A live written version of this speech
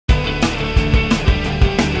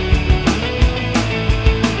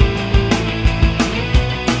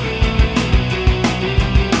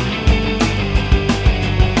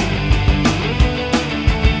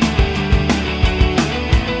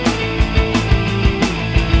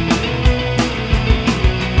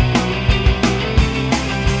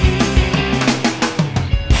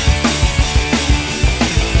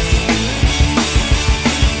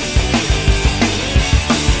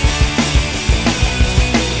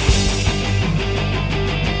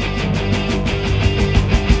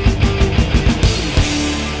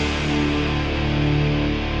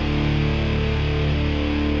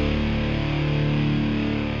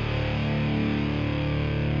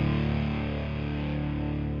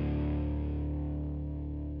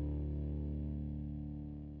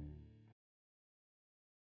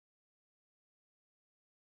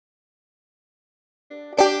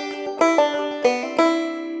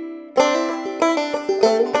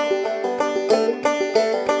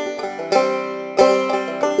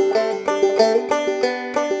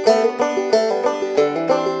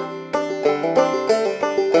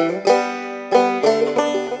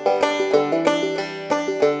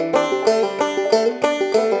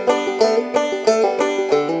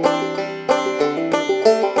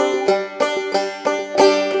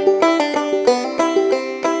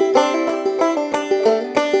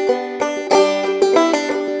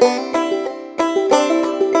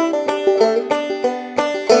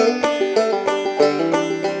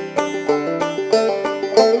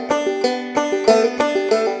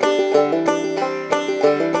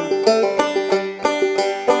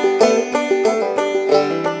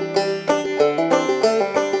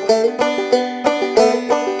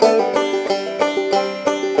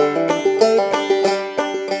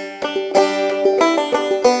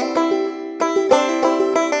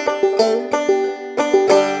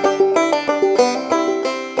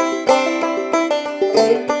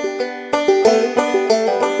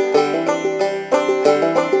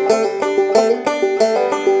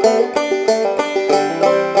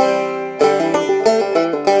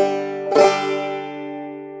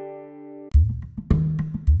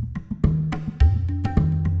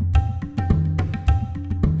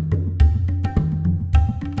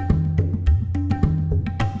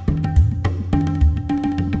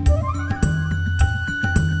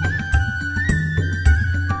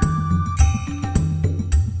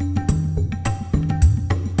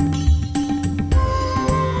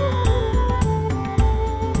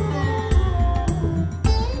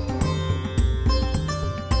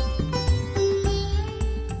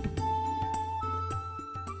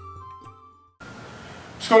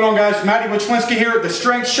going on, guys? Wichlinski here at the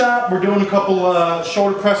Strength Shop. We're doing a couple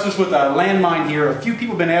shoulder presses with a landmine here. A few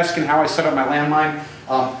people have been asking how I set up my landmine.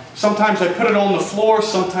 Sometimes I put it on the floor,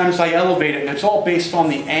 sometimes I elevate it, and it's all based on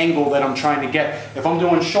the angle that I'm trying to get. If I'm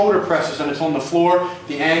doing shoulder presses and it's on the floor,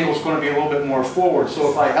 the angle is going to be a little bit more forward. So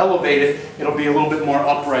if I elevate it, it'll be a little bit more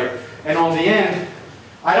upright. And on the end,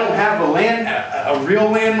 I don't have a real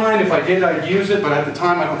landmine. If I did, I'd use it, but at the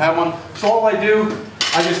time I don't have one. So all I do,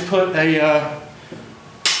 I just put a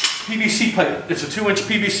PVC pipe. It's a 2-inch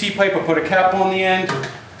PVC pipe. I put a cap on the end,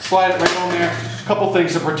 slide it right on there. A couple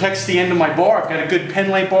things. It protects the end of my bar. I've got a good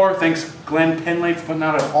Penlay bar. Thanks Glenn Penlay for putting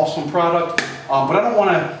out an awesome product. But I don't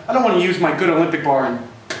want to use my good Olympic bar and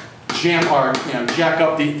jack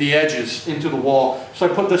up the edges into the wall. So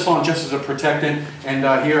I put this on just as a protectant. And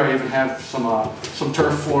here I even have some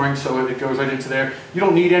turf flooring, so it goes right into there. You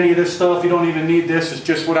don't need any of this stuff. You don't even need this. It's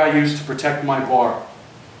just what I use to protect my bar.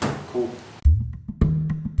 Cool.